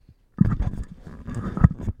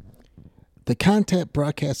The content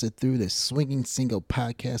broadcasted through the Swinging Single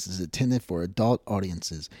podcast is intended for adult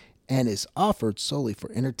audiences and is offered solely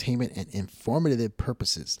for entertainment and informative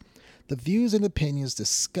purposes. The views and opinions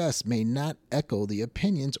discussed may not echo the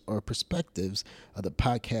opinions or perspectives of the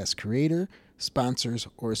podcast creator, sponsors,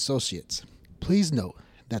 or associates. Please note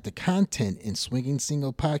that the content in Swinging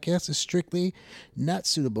Single podcast is strictly not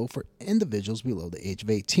suitable for individuals below the age of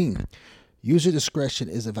 18. User discretion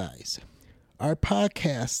is advised. Our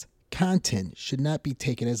podcast content should not be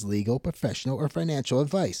taken as legal, professional, or financial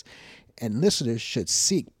advice, and listeners should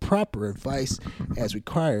seek proper advice as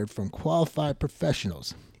required from qualified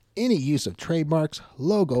professionals. Any use of trademarks,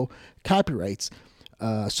 logo, copyrights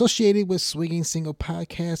associated with Swinging Single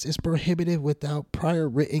podcast is prohibited without prior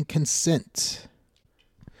written consent.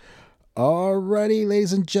 Alrighty,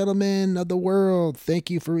 ladies and gentlemen of the world, thank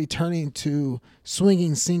you for returning to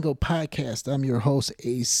Swinging Single podcast. I'm your host,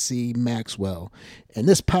 AC Maxwell. And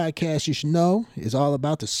this podcast, you should know, is all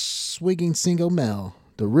about the swinging single male,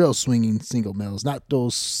 the real swinging single males, not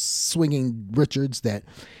those swinging Richards that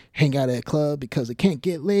hang out at a club because they can't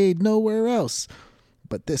get laid nowhere else.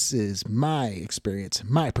 But this is my experience,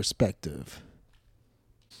 my perspective.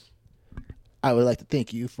 I would like to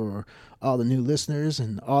thank you for all the new listeners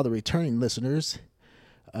and all the returning listeners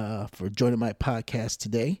for joining my podcast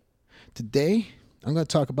today. Today, I'm going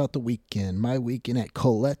to talk about the weekend, my weekend at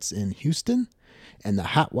Colette's in Houston, and the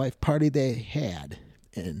Hotwife party they had.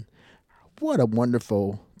 And what a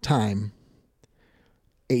wonderful time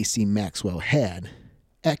AC Maxwell had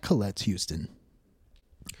at Colette's Houston.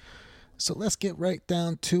 So let's get right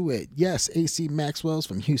down to it. Yes, AC Maxwell's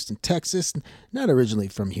from Houston, Texas. Not originally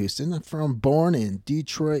from Houston. I'm born in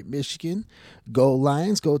Detroit, Michigan. Go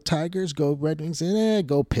Lions, go Tigers, go Red Wings, and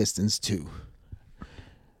go Pistons too.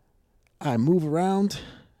 I move around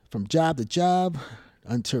from job to job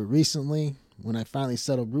until recently when I finally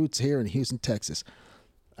settled roots here in Houston, Texas.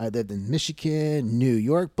 I lived in Michigan, New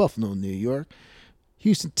York, Buffalo, New York,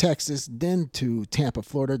 Houston, Texas, then to Tampa,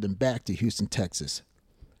 Florida, then back to Houston, Texas.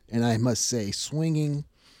 And I must say, swinging,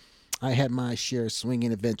 I had my share of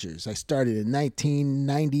swinging adventures. I started in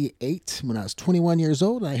 1998 when I was 21 years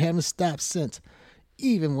old. I haven't stopped since.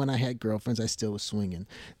 Even when I had girlfriends, I still was swinging.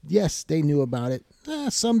 Yes, they knew about it.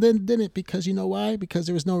 Some didn't because you know why? Because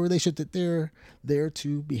there was no relationship that they're there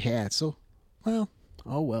to be had. So, well,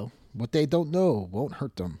 oh well. What they don't know won't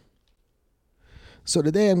hurt them. So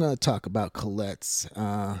today I'm going to talk about Colette's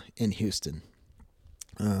in Houston.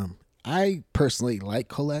 I personally like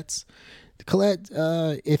Colette's. Colette,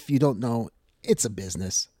 if you don't know, it's a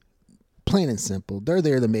business. Plain and simple. They're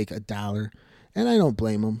there to make $1, and I don't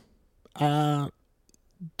blame them.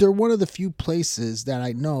 They're one of the few places that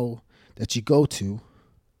I know that you go to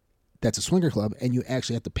that's a swinger club, and you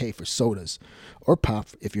actually have to pay for sodas or pop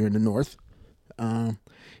if you're in the north.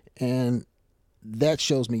 And that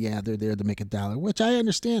shows me, yeah, they're there to make $1, which I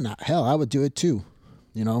understand. Hell, I would do it too.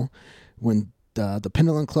 You know, when the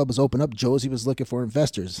Pendulum Club was open up, Josie was looking for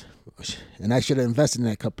investors, and I should have invested in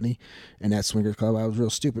that company and that swinger club. I was real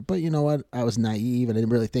stupid, but you know what? I was naive, and I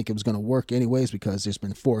didn't really think it was going to work anyways because there's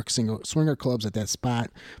been 4 single swinger clubs at that spot.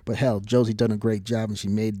 But hell, Josie done a great job, and she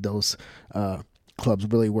made those clubs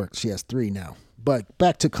really work. She has 3 now. But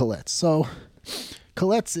back to Colette's. So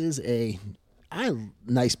Colette's is a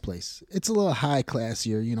nice place. It's a little high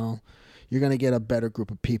classier, you know. You're going to get a better group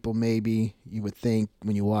of people, maybe, you would think,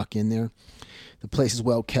 when you walk in there. The place is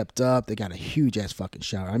well kept up. They got a huge-ass fucking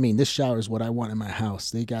shower. I mean, this shower is what I want in my house.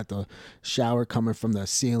 They got the shower coming from the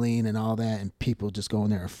ceiling and all that, and people just go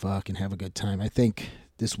in there and fuck and have a good time. I think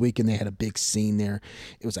this weekend they had a big scene there.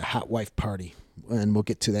 It was a Hotwife party, and we'll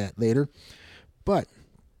get to that later. But,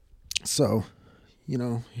 so, you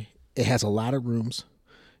know, it has a lot of rooms.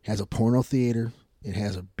 It has a porno theater. It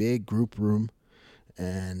has a big group room.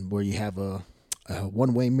 And where you have a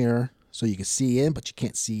one-way mirror so you can see in, but you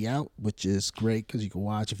can't see out, which is great because you can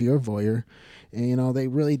watch if you're a voyeur. And, you know, they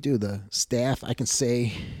really do. The staff, I can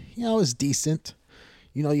say, you know, is decent.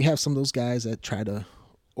 You know, you have some of those guys that try to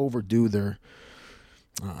overdo their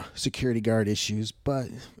security guard issues, but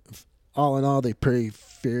all in all, they pretty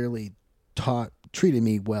fairly treated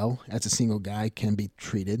me well as a single guy can be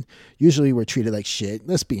treated. Usually we're treated like shit.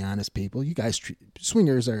 Let's be honest, people. You guys,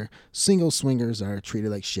 single swingers are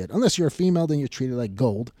treated like shit. Unless you're a female, then you're treated like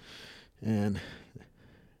gold.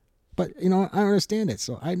 But, you know, I understand it.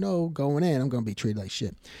 So I know going in, I'm going to be treated like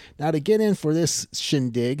shit. Now, to get in for this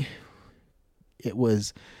shindig, it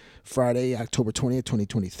was Friday, October 20th,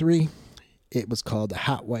 2023. It was called the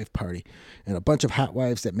Hotwife Party. And a bunch of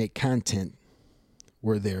hotwives that make content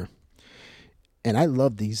were there. And I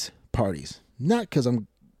love these parties. Not because I'm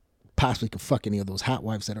possibly could fuck any of those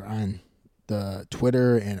hotwives that are on the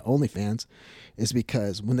Twitter and OnlyFans is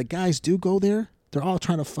because when the guys do go there, they're all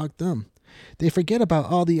trying to fuck them. They forget about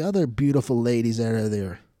all the other beautiful ladies that are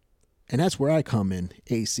there. And that's where I come in.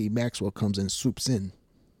 AC Maxwell comes in, swoops in.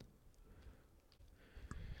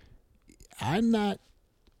 I'm not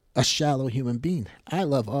a shallow human being. I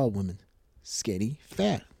love all women. Skinny,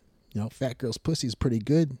 fat. Fat girl's pussy is pretty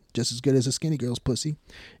good. Just as good as a skinny girl's pussy.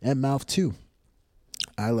 And mouth too.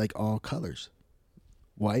 I like all colors.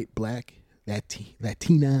 White, black,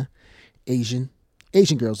 Latina, Asian.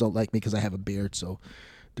 Asian girls don't like me because I have a beard, so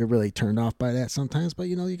they're really turned off by that sometimes. But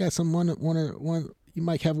you got one. You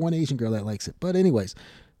might have one Asian girl that likes it. But anyways,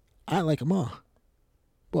 I like them all.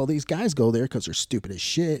 Well, these guys go there because they're stupid as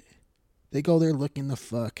shit. They go there looking to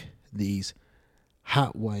fuck these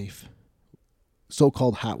Hotwife,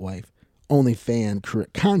 so-called Hotwife,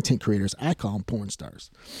 OnlyFans content creators. I call them porn stars.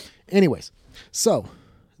 Anyways, so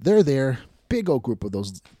they're there. Big old group of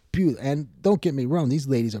those beautiful. And don't get me wrong, these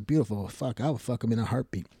ladies are beautiful. Fuck, I would fuck them in a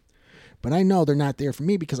heartbeat. But I know they're not there for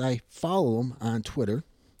me because I follow them on Twitter.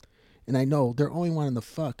 And I know they're only wanting to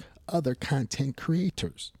fuck other content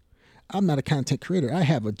creators. I'm not a content creator. I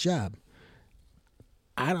have a job.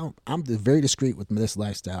 I'm very discreet with this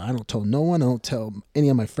lifestyle. I don't tell no one. I don't tell any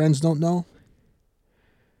of my friends don't know.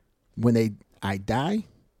 When I die,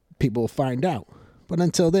 people will find out. But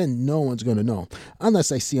until then, no one's going to know.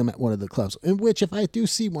 Unless I see them at one of the clubs. In which, if I do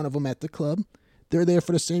see one of them at the club, they're there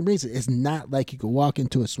for the same reason. It's not like you could walk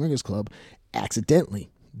into a swingers club accidentally.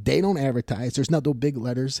 They don't advertise. There's not no big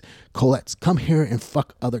letters. Colette's come here and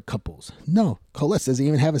fuck other couples. No, Colette doesn't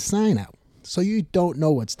even have a sign out. So you don't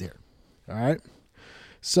know what's there. All right?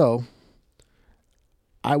 So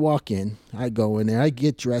I walk in. I go in there. I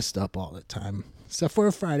get dressed up all the time. Except for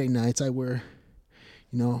Friday nights, I wear,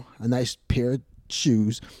 a nice pair of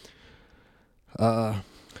shoes.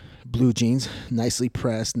 Blue jeans, nicely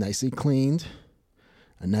pressed, nicely cleaned.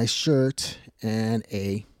 A nice shirt and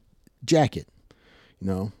a jacket.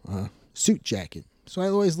 Suit jacket. So I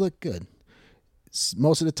always look good.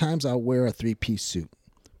 Most of the times I'll wear a 3-piece suit,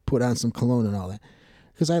 put on some cologne and all that.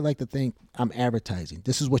 Because I like to think I'm advertising.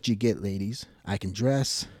 This is what you get, ladies. I can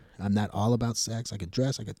dress. I'm not all about sex. I could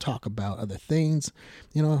dress. I could talk about other things.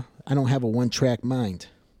 I don't have a one-track mind,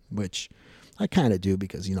 which I kind of do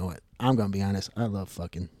because, you know what? I'm going to be honest. I love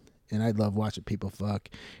fucking. And I love watching people fuck.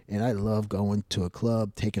 And I love going to a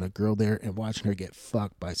club, taking a girl there, and watching her get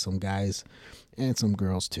fucked by some guys and some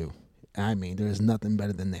girls too. I mean, there's nothing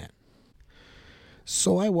better than that.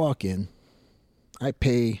 So I walk in. I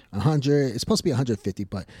pay $100. It's supposed to be $150,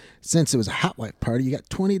 but since it was a Hotwife party, you got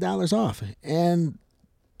 $20 off. And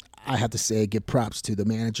I have to say, give props to the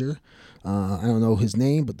manager. I don't know his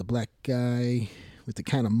name, but the black guy with the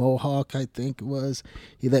kind of mohawk, I think it was.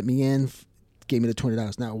 He let me in. Gave me the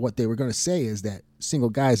 $20. Now, what they were going to say is that single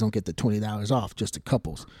guys don't get the $20 off, just the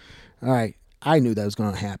couples. All right, I knew that was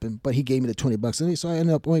going to happen, but he gave me the $20, so I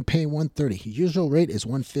ended up only paying $130. His usual rate is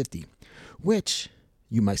 $150, which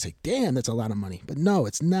you might say, damn, that's a lot of money. But no,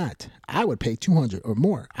 it's not. I would pay $200 or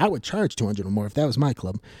more. I would charge $200 or more if that was my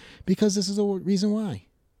club, because this is the reason why.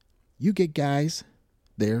 You get guys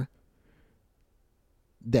there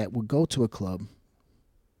that will go to a club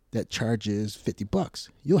that charges $50.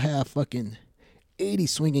 You'll have fucking 80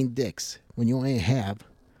 swinging dicks when you only have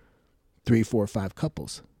 3, 4, 5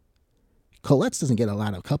 couples. Colette's doesn't get a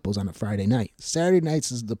lot of couples on a Friday night. Saturday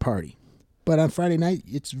nights is the party. But on Friday night,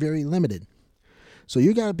 it's very limited. So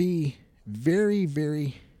you got to be very,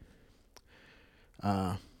 very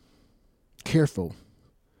careful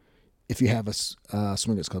if you have a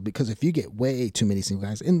swingers club. Because if you get way too many single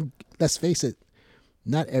guys, and let's face it,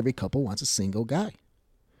 not every couple wants a single guy.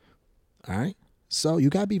 All right? So you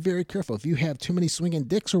got to be very careful. If you have too many swinging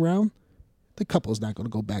dicks around, the couple's not going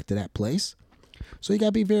to go back to that place. So you got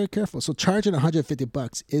to be very careful. So charging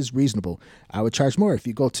 $150 is reasonable. I would charge more. If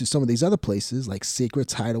you go to some of these other places like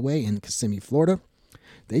Secrets Hideaway in Kissimmee, Florida,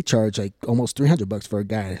 they charge like almost $300 for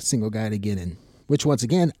a single guy to get in. Which, once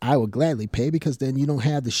again, I would gladly pay because then you don't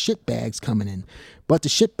have the shit bags coming in. But the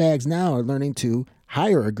shit bags now are learning to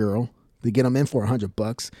hire a girl to get them in for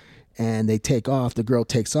 $100. And they take off. The girl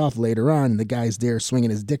takes off later on, and the guy's there swinging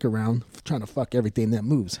his dick around, trying to fuck everything that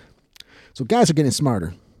moves. So guys are getting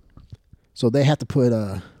smarter. So they have to put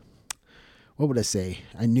what would I say?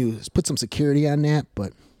 Put some security on that,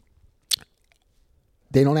 but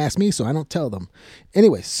they don't ask me, so I don't tell them.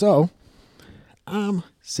 Anyway, so I'm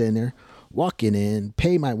sitting there, walking in,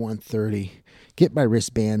 pay my $130, get my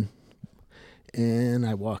wristband, and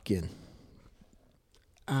I walk in.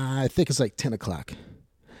 I think it's like 10 o'clock.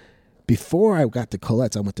 Before I got to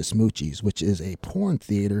Colette's, I went to Smoochie's, which is a porn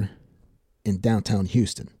theater in downtown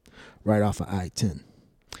Houston, right off of I-10.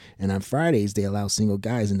 And on Fridays, they allow single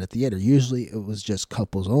guys in the theater. Usually it was just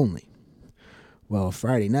couples only. Well,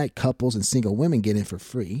 Friday night, couples and single women get in for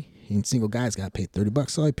free. And single guys got paid $30.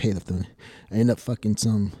 So I paid them. I ended up fucking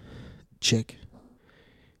some chick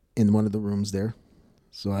in one of the rooms there.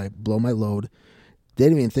 So I blow my load.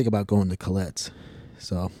 Didn't even think about going to Colette's.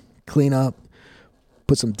 So clean up,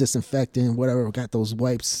 put some disinfectant, whatever. Got those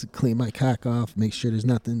wipes, clean my cock off, make sure there's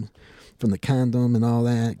nothing from the condom and all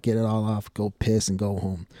that. Get it all off, go piss and go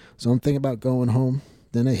home. So I'm thinking about going home.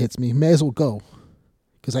 Then it hits me, may as well go.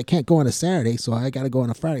 Because I can't go on a Saturday, so I got to go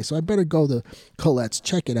on a Friday. So I better go to Colette's,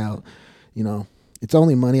 check it out. You know, it's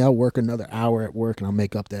only money. I'll work another hour at work and I'll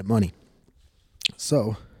make up that money.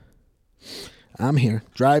 So I'm here,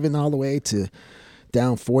 driving all the way to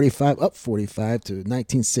down 45, up 45 to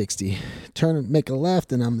 1960. Turn, make a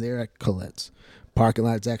left, and I'm there at Colette's. Parking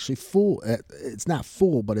lot's actually full. It's not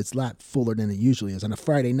full, but it's a lot fuller than it usually is. On a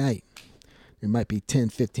Friday night, there might be 10,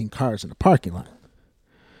 15 cars in the parking lot.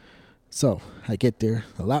 So I get there,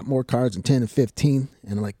 a lot more cars than 10 and 15,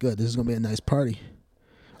 and I'm like, good, this is going to be a nice party.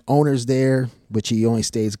 Owner's there, which he only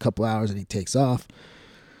stays a couple hours and he takes off.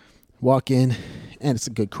 Walk in, and it's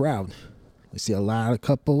a good crowd. I see a lot of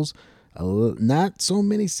couples, not so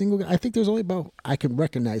many single guys. I think there's only about, I can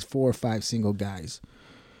recognize 4 or 5 single guys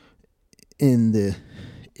in the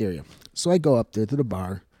area. So I go up there to the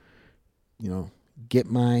bar,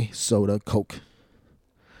 get my soda, Coke,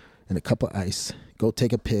 and a cup of ice. Go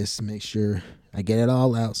take a piss, make sure I get it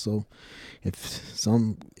all out. So if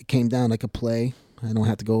some came down, I could play. I don't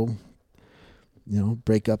have to go,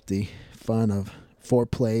 break up the fun of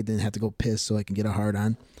foreplay. Then have to go piss so I can get a hard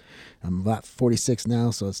on. I'm about 46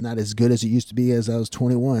 now, so it's not as good as it used to be as I was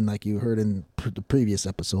 21, like you heard in the previous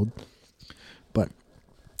episode. But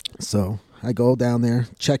so I go down there,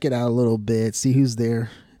 check it out a little bit, see who's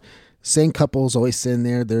there. Same couples always sitting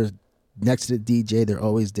there. They're next to the DJ. They're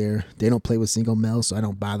always there. They don't play with single males, so I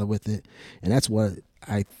don't bother with it. And that's what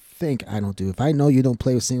I think I don't do. If I know you don't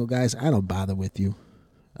play with single guys, I don't bother with you.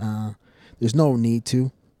 There's no need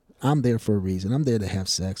to. I'm there for a reason. I'm there to have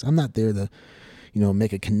sex. I'm not there to,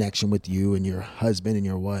 make a connection with you and your husband and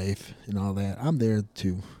your wife and all that. I'm there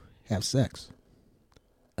to have sex.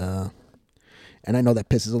 And I know that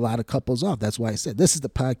pisses a lot of couples off. That's why I said this is the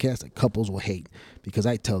podcast that couples will hate, because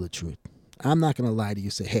I tell the truth. I'm not going to lie to you,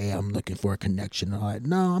 say, hey, I'm looking for a connection. And all that.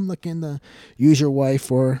 No, I'm looking to use your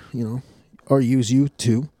wife or use you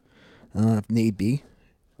too, if need be,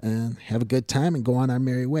 and have a good time and go on our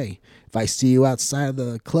merry way. If I see you outside of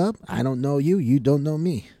the club, I don't know you, you don't know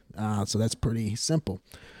me. So that's pretty simple.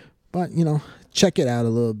 But, check it out a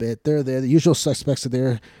little bit. They're there. The usual suspects are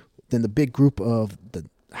there. Then the big group of the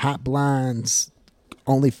hot blondes,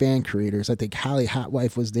 only fan creators. I think Holly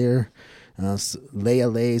Hotwife was there.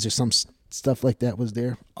 Leia Lays or some stuff like that was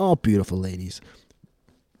there. All beautiful ladies.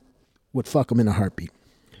 Would fuck them in a heartbeat.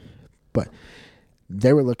 But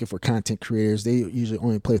they were looking for content creators. They usually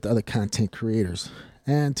only play with other content creators.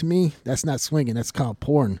 And to me, that's not swinging. That's called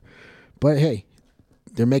porn. But hey,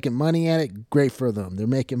 they're making money at it. Great for them. They're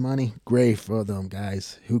making money. Great for them,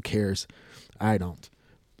 guys. Who cares? I don't.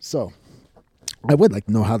 So I would like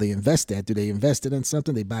to know how they invest that. Do they invest it in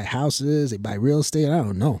something? They buy houses? They buy real estate? I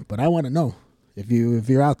don't know. But I want to know. If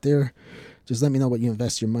you're out there, just let me know what you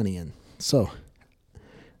invest your money in. So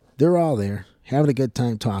they're all there, having a good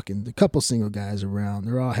time talking. A couple single guys around.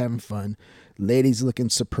 They're all having fun. Ladies looking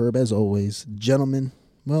superb as always. Gentlemen,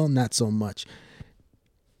 well, not so much.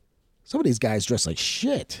 Some of these guys dress like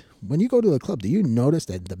shit. When you go to a club, do you notice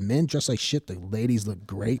that the men dress like shit, the ladies look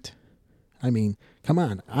great? I mean, come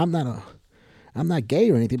on. I'm not gay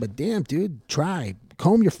or anything, but damn, dude, try.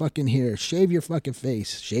 Comb your fucking hair, shave your fucking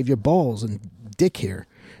face, shave your balls and dick hair.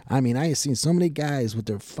 I mean, I have seen so many guys with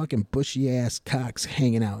their fucking bushy ass cocks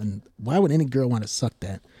hanging out, and why would any girl want to suck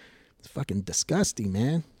that? It's fucking disgusting,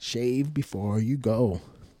 man. Shave before you go.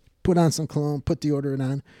 Put on some cologne, put deodorant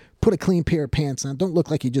on, put a clean pair of pants on. Don't look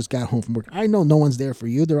like you just got home from work. I know no one's there for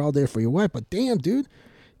you. They're all there for your wife, but damn, dude,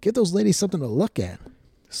 get those ladies something to look at.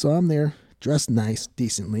 So I'm there, dressed nice,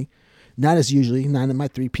 decently. Not as usually, not in my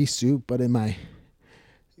 3-piece suit, but in my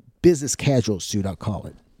business casual suit, I'll call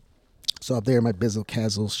it. So up there in my business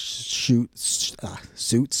casual suit,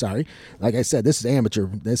 sorry. Like I said, this is amateur.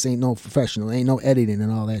 This ain't no professional. Ain't no editing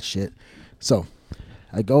and all that shit. So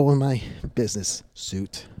I go in my business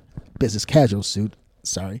casual suit,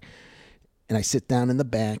 sorry. And I sit down in the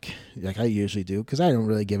back like I usually do, because I don't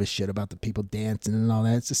really give a shit about the people dancing and all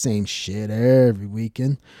that. It's the same shit every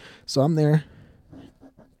weekend. So I'm there,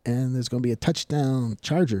 and there's going to be a touchdown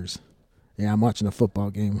Chargers. Yeah, I'm watching a football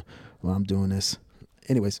game while I'm doing this.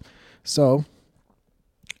 Anyways, so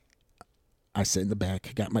I sit in the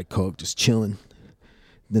back, got my Coke, just chilling.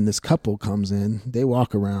 Then this couple comes in. They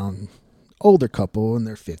walk around, older couple in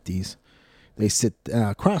their 50s. They sit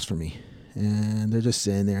across from me, and they're just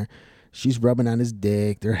sitting there. She's rubbing on his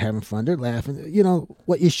dick. They're having fun. They're laughing. You know,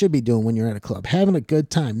 what you should be doing when you're at a club. Having a good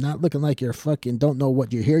time. Not looking like you're fucking don't know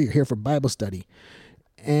what you're here. You're here for Bible study.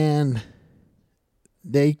 And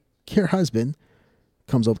her husband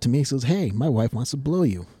comes up to me and says, hey, my wife wants to blow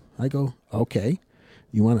you. I go, okay.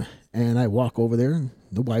 You want to? And I walk over there, and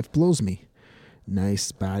the wife blows me.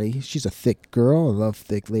 Nice body. She's a thick girl. I love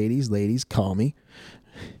thick ladies. Ladies, call me.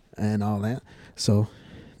 And all that. So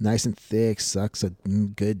nice and thick, sucks a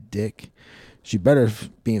good dick. She better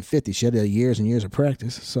being 50. She had years and years of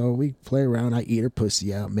practice. So we play around. I eat her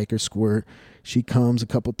pussy out, make her squirt. She comes a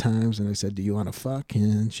couple times, and I said, do you want to fuck?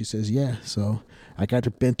 And she says, yeah. So I got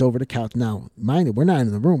her bent over the couch. Now, mind you, we're not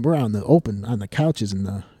in the room. We're on the open, on the couches in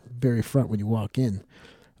the very front when you walk in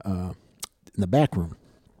the back room.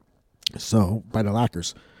 So by the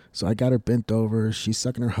lockers. So I got her bent over. She's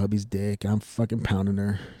sucking her hubby's dick. I'm fucking pounding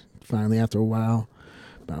her. Finally, after a while,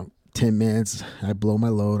 about 10 minutes, I blow my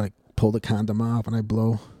load. I pull the condom off and I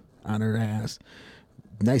blow on her ass.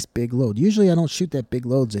 Nice big load. Usually I don't shoot that big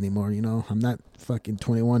loads anymore, you know. I'm not fucking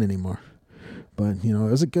 21 anymore. But, you know,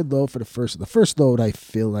 it was a good load for the first. The first load, I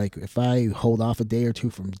feel like if I hold off a day or two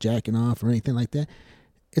from jacking off or anything like that,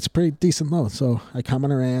 it's a pretty decent load. So I come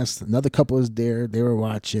on her ass. Another couple was there. They were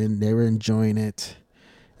watching. They were enjoying it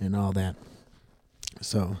and all that.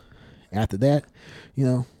 So after that, you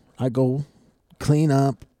know, I go clean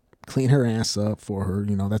her ass up for her.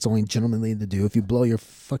 You know, that's only gentlemanly to do. If you blow your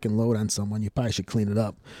fucking load on someone, you probably should clean it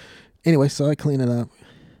up. Anyway, so I clean it up.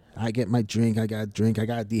 I get my drink. I got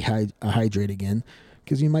to hydrate again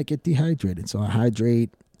because you might get dehydrated. So I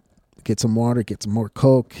hydrate, get some water, get some more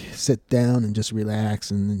Coke, sit down and just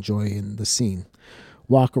relax and enjoy the scene.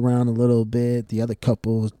 Walk around a little bit. The other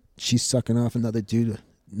couple, she's sucking off another dude,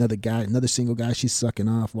 another guy, another single guy she's sucking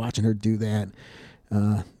off, watching her do that.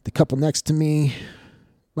 The couple next to me,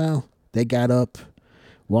 well, they got up,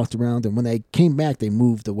 walked around, and when they came back, they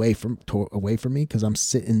moved away from me because I'm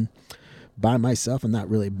sitting by myself and not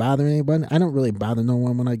really bothering anybody. I don't really bother no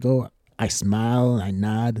one when I go. I smile and I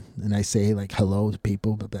nod and I say like hello to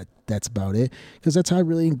people, but that's about it because that's how I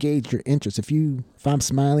really engage your interest. If I'm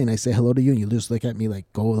smiling and I say hello to you and you just look at me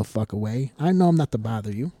like go the fuck away, I know I'm not to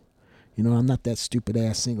bother you. You know, I'm not that stupid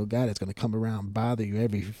ass single guy that's going to come around and bother you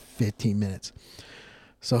every 15 minutes.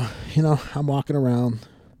 So, you know, I'm walking around.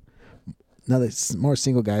 More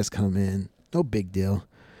single guys come in. No big deal.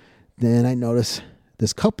 Then I notice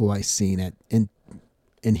this couple I seen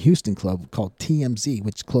in Houston club called TMZ,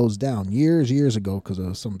 which closed down years ago because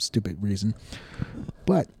of some stupid reason.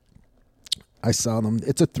 But I saw them.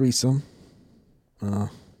 It's a threesome.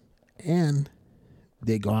 And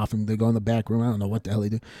they go off and they go in the back room. I don't know what the hell they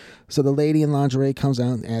do. So the lady in lingerie comes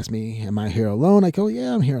out and asks me, am I here alone? I go,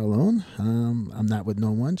 yeah, I'm here alone. I'm not with no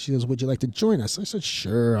one. She goes, would you like to join us? I said,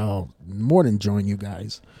 sure, I'll more than join you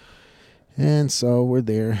guys. And so we're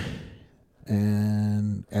there.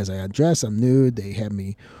 And as I undress, I'm nude. They have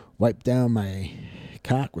me wipe down my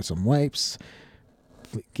cock with some wipes.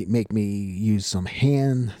 Make me use some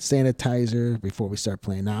hand sanitizer before we start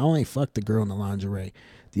playing. Now, I only fucked the girl in the lingerie.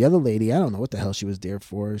 The other lady, I don't know what the hell she was there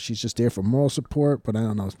for. She's just there for moral support, but I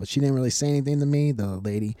don't know. But she didn't really say anything to me. The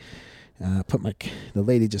lady, the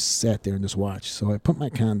lady just sat there and just watched. So I put my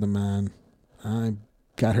condom on. I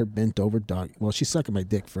got her bent over dog. Well, she's sucking my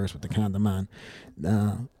dick first with the condom on,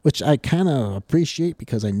 which I kind of appreciate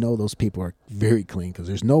because I know those people are very clean because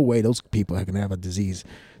there's no way those people are going to have a disease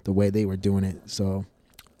the way they were doing it. So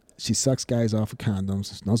she sucks guys off of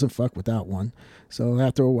condoms, doesn't fuck without one. So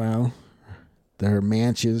after a while, her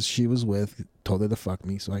man she was with told her to fuck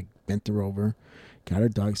me. So I bent her over, got her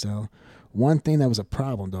dog style. One thing that was a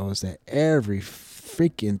problem, though, is that every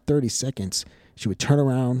freaking 30 seconds, she would turn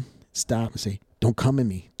around, stop, and say, don't come at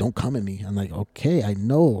me. Don't come at me. I'm like, okay, I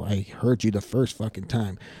know I heard you the first fucking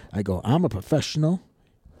time. I go, I'm a professional.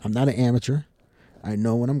 I'm not an amateur. I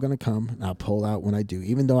know when I'm going to come, and I'll pull out when I do,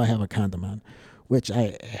 even though I have a condom on, which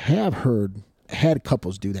I have had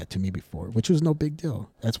couples do that to me before, which was no big deal.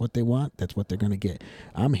 That's what they want. That's what they're going to get.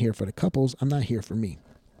 I'm here for the couples. I'm not here for me.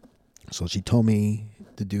 So she told me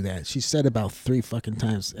to do that. She said about 3 fucking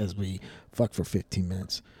times as we fucked for 15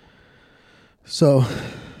 minutes. So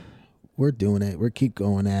we're doing it. We keep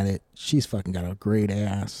going at it. She's fucking got a great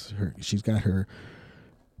ass. She's got her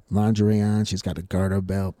lingerie on. She's got a garter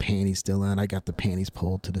belt, panties still on. I got the panties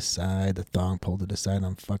pulled to the side, the thong pulled to the side.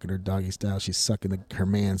 I'm fucking her doggy style. She's sucking her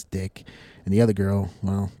man's dick. And the other girl,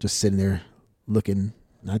 well, just sitting there looking.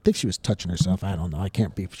 I think she was touching herself. I don't know. I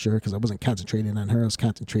can't be sure because I wasn't concentrating on her. I was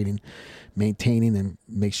concentrating, maintaining, and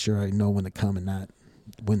make sure I know when to come and not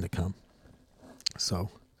when to come. So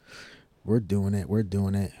we're doing it.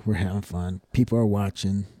 We're having fun. People are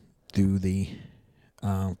watching through the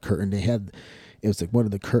curtain. It was like one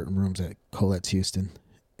of the curtain rooms at Colette's Houston.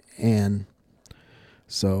 And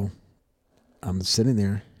so I'm sitting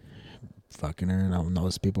there fucking her, and I don't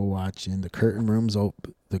notice people watching. The curtain room's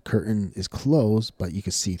open. The curtain is closed, but you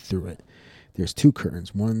can see through it. There's two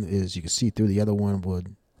curtains. One is you can see through. The other one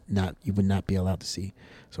you would not be allowed to see.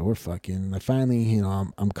 So we're fucking. I finally,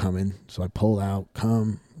 I'm coming. So I pull out,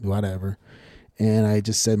 come, whatever. And I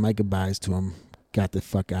just said my goodbyes to him. Got the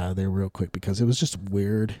fuck out of there real quick because it was just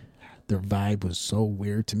weird. Their vibe was so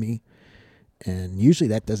weird to me. And usually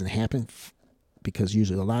that doesn't happen because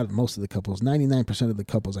usually most of the couples, 99% of the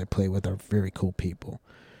couples I play with are very cool people.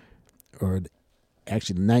 Or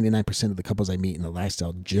actually 99% of the couples I meet in the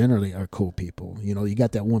lifestyle generally are cool people. You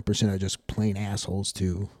got that 1% are just plain assholes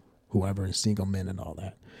to whoever is single men and all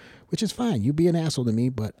that, which is fine. You be an asshole to me,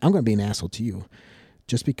 but I'm going to be an asshole to you.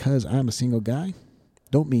 Just because I'm a single guy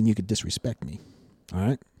don't mean you could disrespect me. All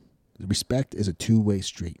right? Respect is a two-way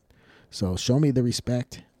street. So show me the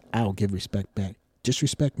respect, I'll give respect back.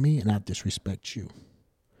 Disrespect me and I'll disrespect you.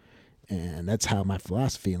 And that's how my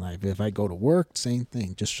philosophy in life. If I go to work, same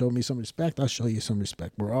thing. Just show me some respect, I'll show you some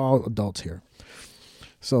respect. We're all adults here.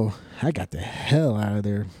 So I got the hell out of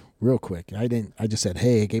there real quick. I just said,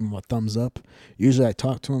 hey, I gave him a thumbs up. Usually I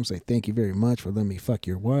talk to him, say, thank you very much for letting me fuck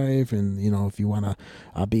your wife. And, if you want to,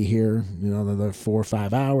 I'll be here, another 4 or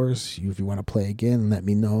 5 hours. If you want to play again, let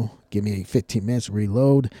me know. Give me 15 minutes,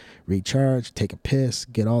 reload, recharge, take a piss,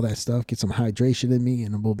 get all that stuff, get some hydration in me,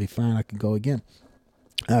 and we'll be fine. I can go again.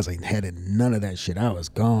 I was like, had none of that shit. I was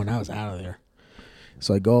gone. I was out of there.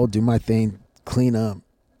 So I go do my thing, clean up,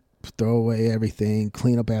 throw away everything,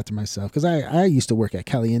 clean up after myself. Because I used to work at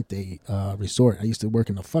Caliente Resort. I used to work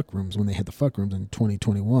in the fuck rooms when they had the fuck rooms in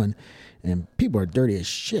 2021. And people are dirty as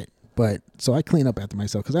shit. But so I clean up after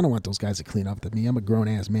myself because I don't want those guys to clean up after me. I'm a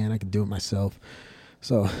grown-ass man. I can do it myself.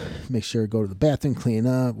 So make sure to go to the bathroom, clean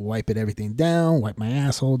up, wipe everything down, wipe my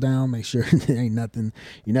asshole down, make sure there ain't nothing.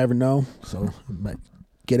 You never know. So but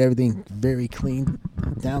get everything very clean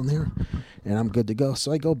down there, and I'm good to go.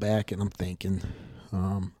 So I go back, and I'm thinking,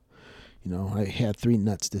 I had 3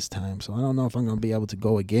 nuts this time, so I don't know if I'm going to be able to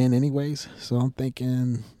go again anyways. So I'm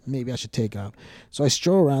thinking maybe I should take off. So I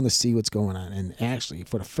stroll around to see what's going on, and actually,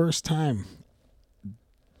 for the first time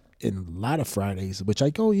in a lot of Fridays, which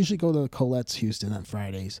I usually go to Colette's Houston on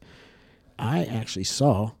Fridays, I actually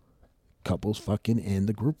saw couples fucking in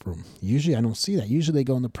the group room. Usually I don't see that. Usually they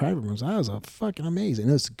go in the private rooms. I was fucking amazing.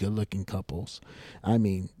 It was good looking couples. I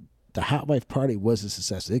mean, the Hotwife party was a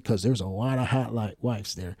success because there's a lot of hot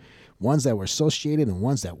wives there. Ones that were associated and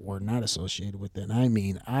ones that were not associated with it. And I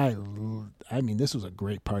mean, this was a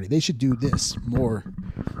great party. They should do this more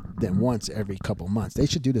than once every couple months. They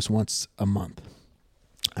should do this once a month.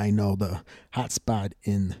 I know the hot spot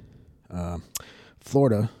in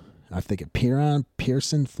Florida, I think at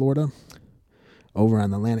Pearson, Florida, over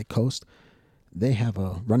on the Atlantic coast, they have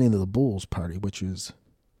a Running to the Bulls party, which is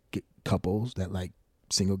couples that like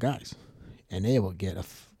single guys. And they will get a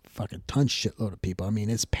fucking shitload of people. I mean,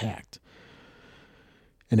 it's packed.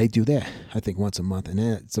 And they do that, I think, once a month. And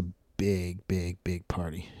it's a big, big, big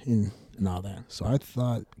party and all that. So I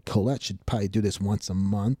thought Colette should probably do this once a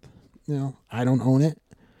month. I don't own it.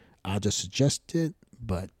 I'll just suggest it,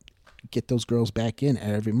 but get those girls back in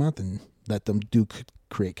every month and let them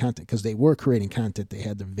create content, because they were creating content. They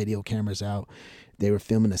had the video cameras out. They were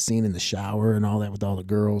filming a scene in the shower and all that with all the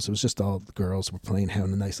girls. It was just all the girls were playing,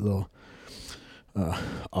 having a nice little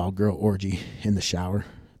all-girl orgy in the shower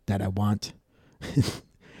that I want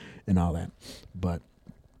and all that. But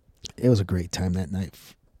it was a great time that night.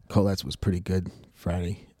 Colette's was pretty good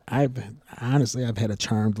Friday. I've had a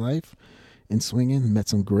charmed life in swinging. Met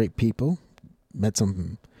some great people. Met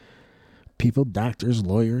some people, doctors,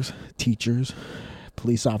 lawyers, teachers,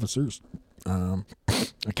 police officers,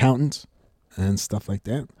 accountants, and stuff like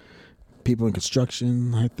that. People in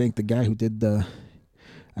construction. I think the guy who did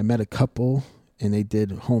I met a couple, and they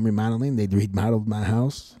did home remodeling. They remodeled my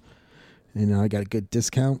house. I got a good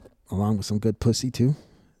discount, along with some good pussy, too.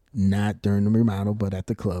 Not during the remodel, but at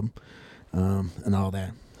the club, and all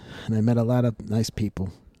that. And I met a lot of nice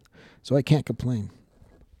people. So I can't complain.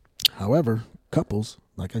 However, couples,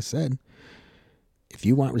 like I said, if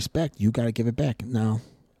you want respect, you got to give it back. Now,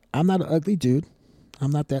 I'm not an ugly dude.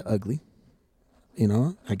 I'm not that ugly.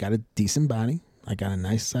 I got a decent body. I got a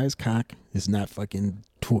nice sized cock. It's not fucking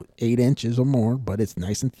 8 inches or more, but it's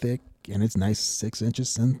nice and thick, and it's nice 6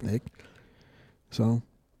 inches and thick. So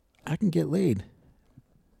I can get laid.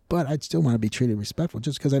 But I'd still want to be treated respectful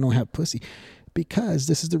just because I don't have pussy. Because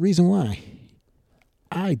this is the reason why.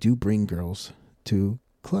 I do bring girls to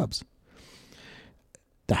clubs.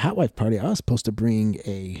 The Hotwife party, I was supposed to bring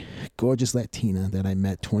a gorgeous Latina that I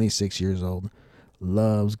met, 26 years old,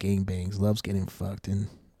 loves gangbangs, loves getting fucked, and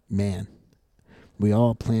man, we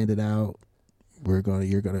all planned it out. We're gonna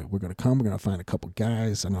come. We're gonna find a couple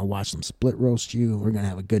guys. I'm gonna watch them split roast you. We're gonna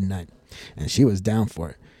have a good night, and she was down for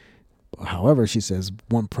it. However, she says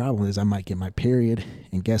one problem is I might get my period,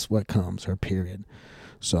 and guess what comes? Her period.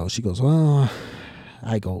 So she goes, well,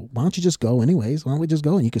 I go, why don't you just go anyways? Why don't we just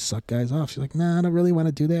go and you can suck guys off? She's like, nah, I don't really want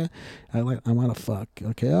to do that. I want to fuck.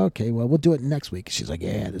 Okay, well, we'll do it next week. She's like,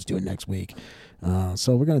 yeah, let's do it next week.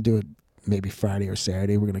 So we're going to do it maybe Friday or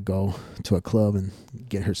Saturday. We're going to go to a club and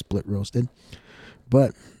get her split roasted.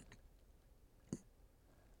 But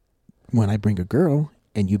when I bring a girl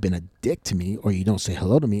and you've been a dick to me or you don't say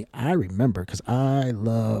hello to me, I remember because I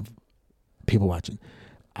love people watching.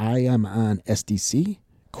 I am on SDC,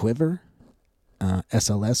 Quiver,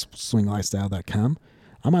 SLS, swinglifestyle.com.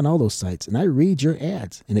 I'm on all those sites and I read your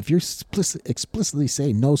ads. And if you're explicitly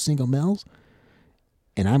say no single males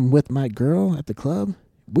and I'm with my girl at the club,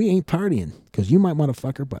 we ain't partying because you might want to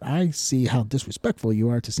fuck her, but I see how disrespectful you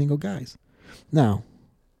are to single guys. Now,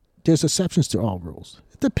 there's exceptions to all rules.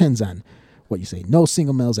 It depends on what you say. No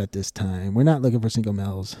single males at this time. We're not looking for single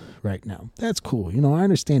males right now. That's cool. I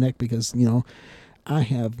understand that because, I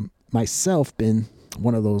have myself been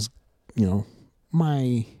one of those,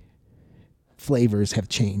 my flavors have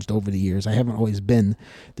changed over the years. I haven't always been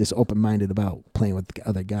this open-minded about playing with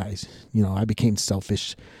other guys. I became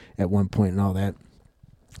selfish at one point and all that.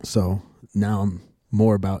 So now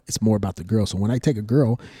it's more about the girl. So when I take a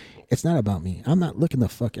girl, it's not about me. I'm not looking to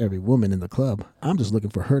fuck every woman in the club. I'm just looking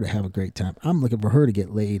for her to have a great time. I'm looking for her to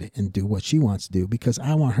get laid and do what she wants to do because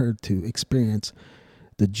I want her to experience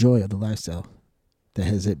the joy of the lifestyle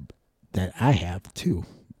that I have too.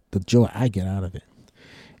 The joy I get out of it.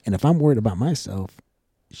 And if I'm worried about myself,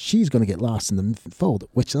 she's going to get lost in the fold,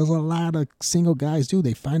 which is a lot of single guys do.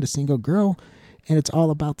 They find a single girl and it's all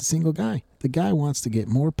about the single guy. The guy wants to get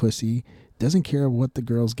more pussy, doesn't care what the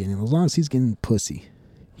girl's getting. As long as he's getting pussy,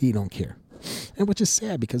 he don't care. And which is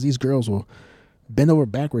sad because these girls will bend over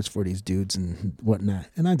backwards for these dudes and whatnot.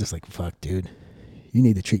 And I'm just like, fuck, dude, you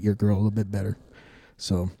need to treat your girl a little bit better.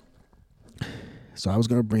 So I was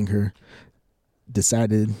going to bring her.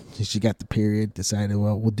 Decided she got the period, decided,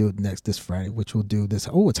 well, we'll do it this Friday, which we'll do this.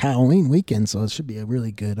 Oh, it's Halloween weekend, so it should be a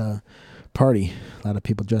really good party. A lot of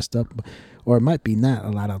people dressed up, or it might be not a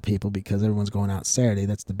lot of people because everyone's going out Saturday.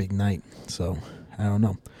 That's the big night. So I don't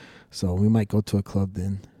know. So we might go to a club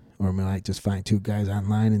then, or we might just find two guys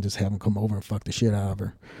online and just have them come over and fuck the shit out of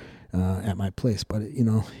her at my place. But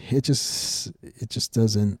it just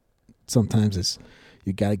doesn't. Sometimes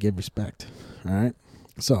you got to give respect. All right.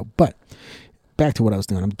 So, but back to what I was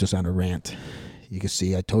doing. I'm just on a rant. You can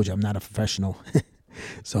see I told you I'm not a professional.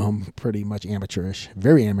 So I'm pretty much amateurish,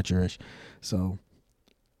 very amateurish. So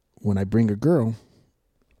when I bring a girl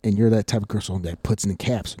and you're that type of girl that puts in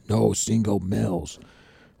caps, no single males,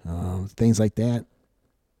 things like that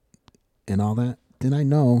and all that, then I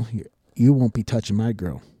know you won't be touching my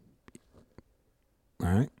girl.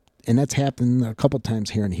 All right. And that's happened a couple times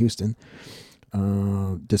here in Houston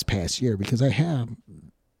this past year because I have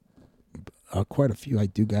quite a few. I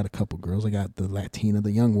do got a couple girls. I got the Latina,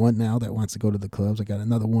 the young one now that wants to go to the clubs. I got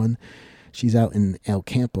another one. She's out in El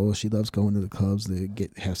Campo. She loves going to the clubs to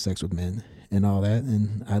have sex with men and all that.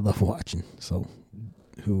 And I love watching. So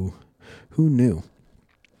who knew?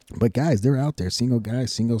 But guys, they're out there. Single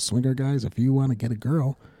guys, single swinger guys. If you want to get a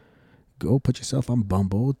girl, go put yourself on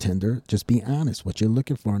Bumble, Tinder. Just be honest. What you're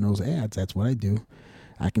looking for in those ads. That's what I do.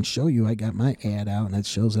 I can show you. I got my ad out, and it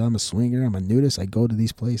shows that I'm a swinger. I'm a nudist. I go to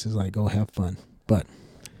these places. I go have fun. But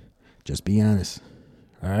just be honest.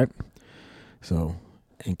 All right? So,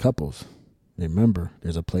 and couples, remember,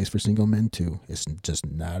 there's a place for single men, too. It's just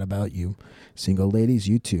not about you. Single ladies,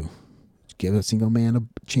 you too. Give a single man a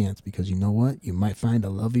chance because you know what? You might find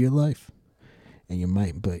the love of your life, and you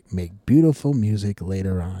might make beautiful music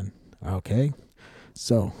later on. Okay?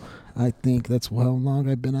 So, I think that's how long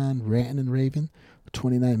I've been on ranting and raving.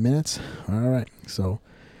 29 minutes. All right. So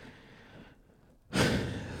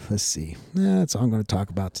let's see. That's all I'm going to talk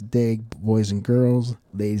about today, boys and girls,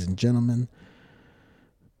 ladies and gentlemen.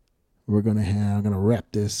 I'm going to wrap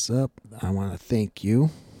this up. I want to thank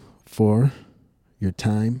you for your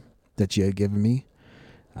time that you have given me.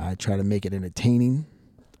 I try to make it entertaining,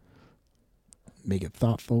 make it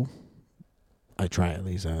thoughtful. I try at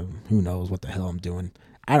least. Who knows what the hell I'm doing?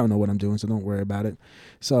 I don't know what I'm doing, so don't worry about it.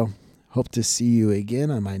 So hope to see you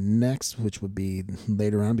again on my next, which would be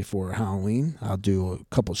later on before Halloween. I'll do a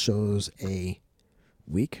couple shows a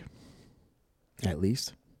week. at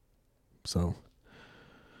least. So,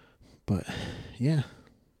 but yeah,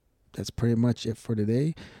 that's pretty much it for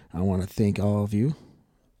today. I want to thank all of you.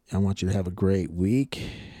 I want you to have a great week.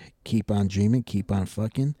 Keep on dreaming. Keep on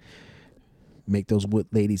fucking. Make those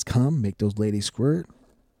ladies come. Make those ladies squirt.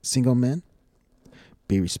 Single men,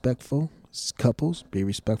 be respectful. Couples, be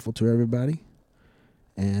respectful to everybody.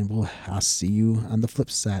 And I'll see you on the flip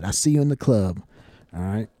side. I'll see you in the club. All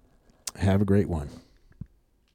right. Have a great one.